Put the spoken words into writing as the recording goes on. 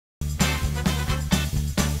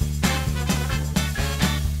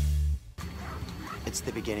It's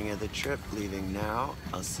the beginning of the trip, leaving now.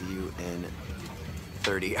 I'll see you in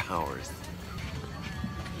 30 hours.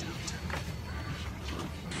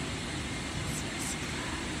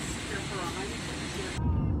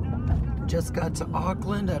 Just got to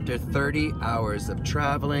Auckland after 30 hours of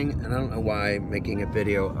traveling, and I don't know why I'm making a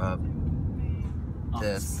video of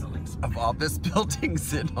this, of office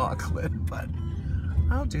buildings in Auckland, but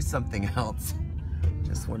I'll do something else.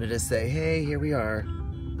 Just wanted to say, hey, here we are.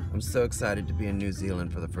 I'm so excited to be in New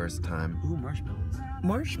Zealand for the first time. Ooh, marshmallows.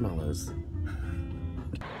 Marshmallows.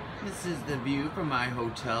 This is the view from my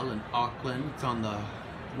hotel in Auckland. It's on the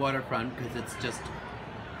waterfront because it's just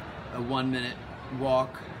a 1-minute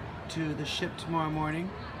walk to the ship tomorrow morning.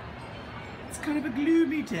 It's kind of a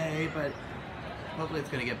gloomy day, but hopefully it's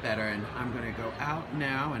gonna get better, and I'm gonna go out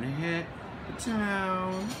now and hit the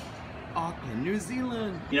town. Auckland, New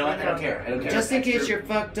Zealand. You know what? I don't care. I don't care. Just in case you're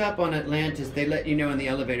fucked up on Atlantis, they let you know in the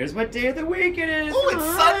elevators what day of the week it is. Oh, it's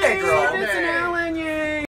Sunday, girl. It's an Ellen,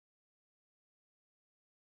 yay.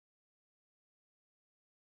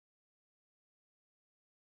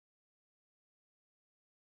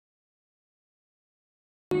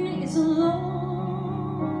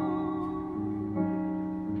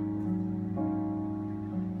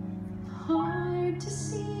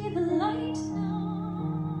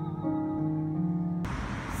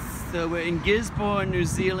 So we're in Gisborne, New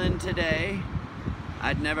Zealand today.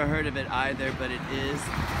 I'd never heard of it either, but it is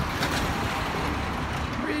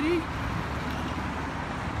pretty.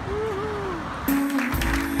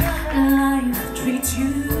 Life treats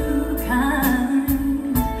you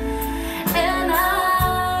kind, and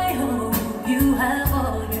I hope you have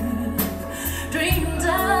all you dreamed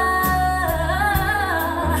of.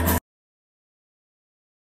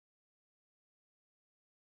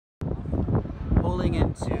 Pulling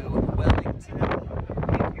into Wellington.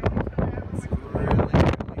 It's really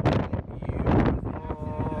beautiful.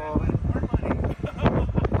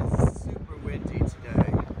 It's super windy today.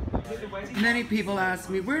 Many people ask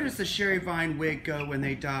me, where does the Sherry Vine wig go when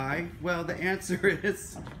they die? Well, the answer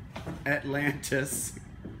is Atlantis.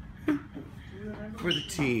 For the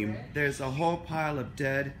team, there's a whole pile of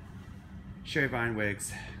dead Sherry Vine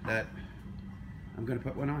wigs that I'm gonna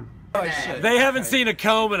put one on. Oh, they haven't seen a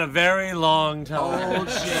comb in a very long time. Old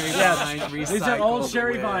Sherry Vine recycled. These are old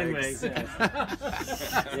Sherry Vine wigs.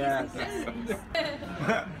 Yes.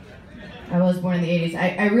 I was born in the 80s.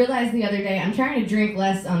 I realized the other day I'm trying to drink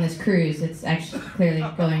less on this cruise. It's actually clearly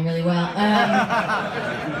going really well. And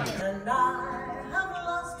I have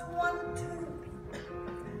lost one tooth,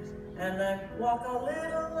 and I walk a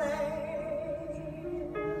little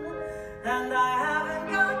lane, and I haven't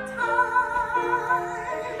got time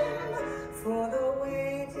for the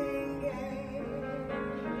waiting game.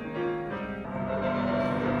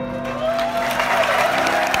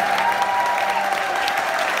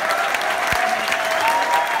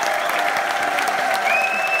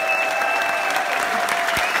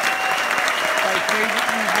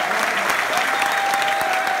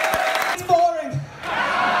 It's boring.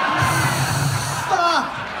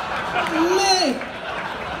 Fuck me.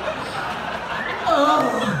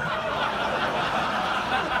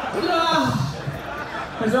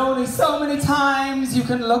 There's only so many times you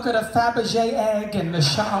can look at a Fabergé egg in the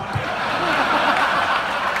shop.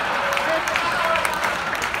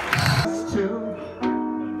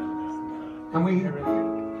 And we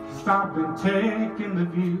stopped and taken the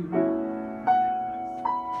view.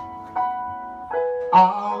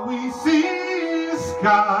 All we see is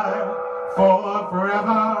sky for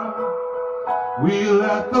forever. We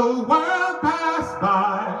let the world pass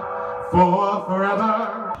by for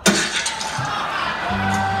forever.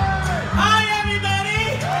 Hi everybody!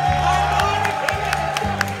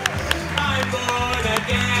 I'm born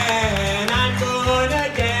again! I'm born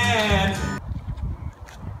again!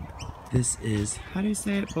 This is, how do you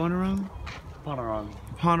say it, Bonorong? Panorama.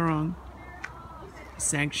 Panorong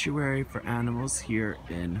Sanctuary for Animals here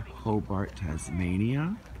in Hobart,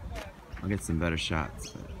 Tasmania. I'll get some better shots,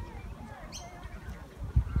 but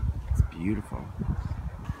it's beautiful.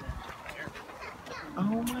 Oh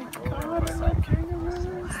my god, I love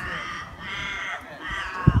kangaroos!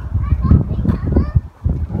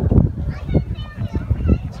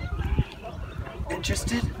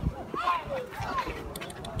 Interested?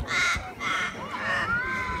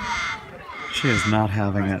 She is not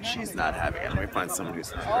having it. She's not having it. Let me find someone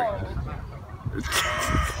who's hungry.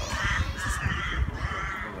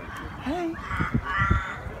 Hey.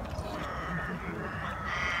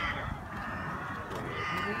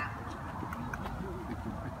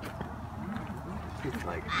 He's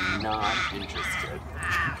like not interested.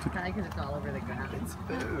 Probably because it's all over the ground. It's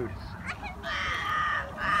food.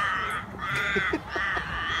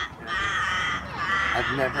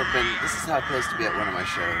 I've never been, this is how it feels to be at one of my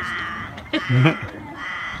shows.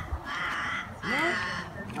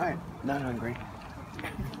 Alright, not hungry.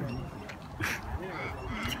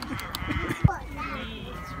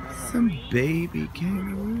 Some baby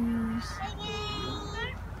kangaroos.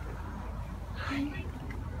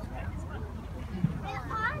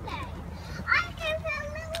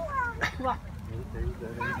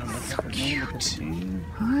 So cute.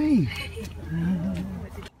 Hi.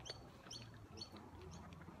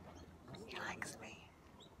 He likes me.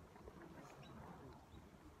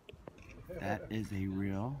 That is a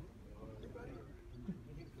real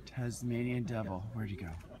Tasmanian devil. Where'd he go?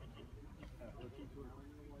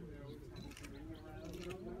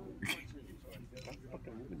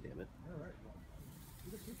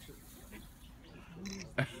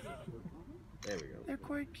 There we go. They're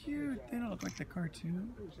quite cute. They don't look like the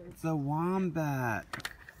cartoon. It's a wombat.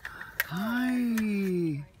 Hi.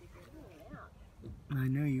 I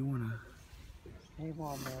know you wanna. Hey,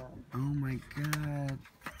 wombat. Oh my god.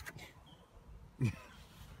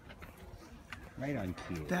 Right on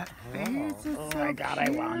cue. That face is so my god, cute.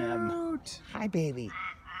 I want him. Hi, baby.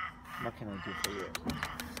 What can I do for you?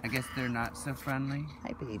 I guess they're not so friendly.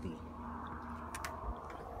 Hi, baby.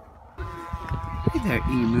 Hey there,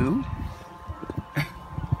 emu.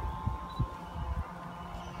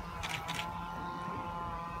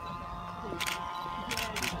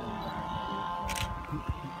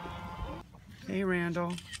 Hey,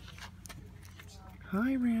 Randall.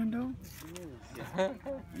 Hi, Randall.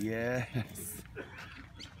 Yes.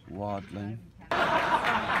 Waddling.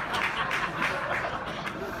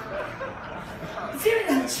 Very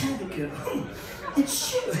long time ago,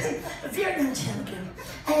 it's true, a very long time ago,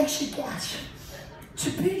 I actually got to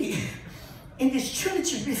be in this truly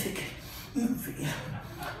terrific movie.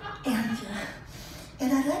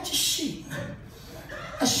 And I'd like to sing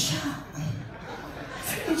a song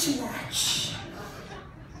for you to watch.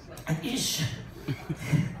 And it's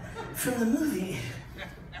from the movie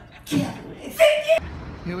Cabaret. Thank you!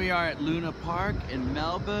 Here we are at Luna Park in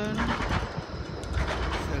Melbourne.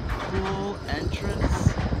 It's a cool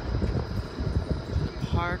entrance to the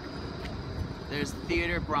park. There's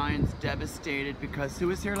theater. Brian's devastated because who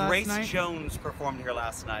was here last night? Grace Jones performed here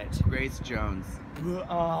last night. Grace Jones.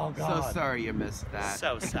 Oh, God. So sorry you missed that.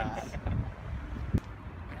 So sad.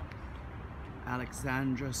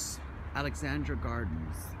 Alexandra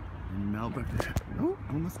Gardens in Melbourne. Oh,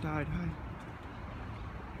 almost died. Hi.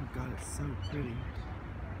 Oh God, it's so pretty.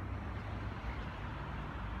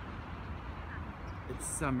 It's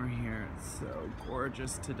summer here. It's so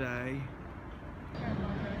gorgeous today.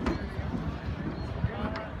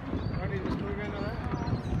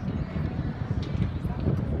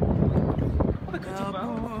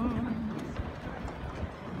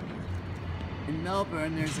 In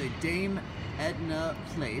Melbourne, there's a Dame Edna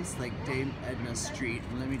place, like Dame Edna Street.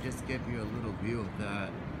 And let me just give you a little view of that.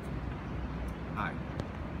 Hi.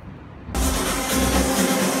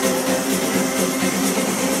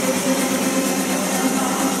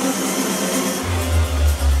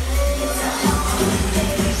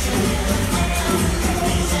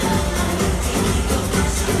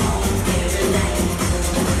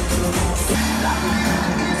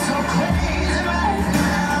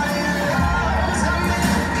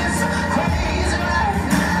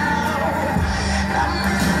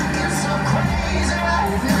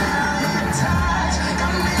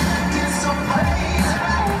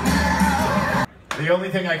 The only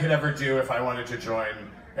thing I could ever do if I wanted to join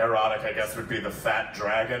erotic, I guess, would be the fat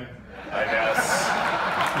dragon. I guess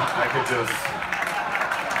I could just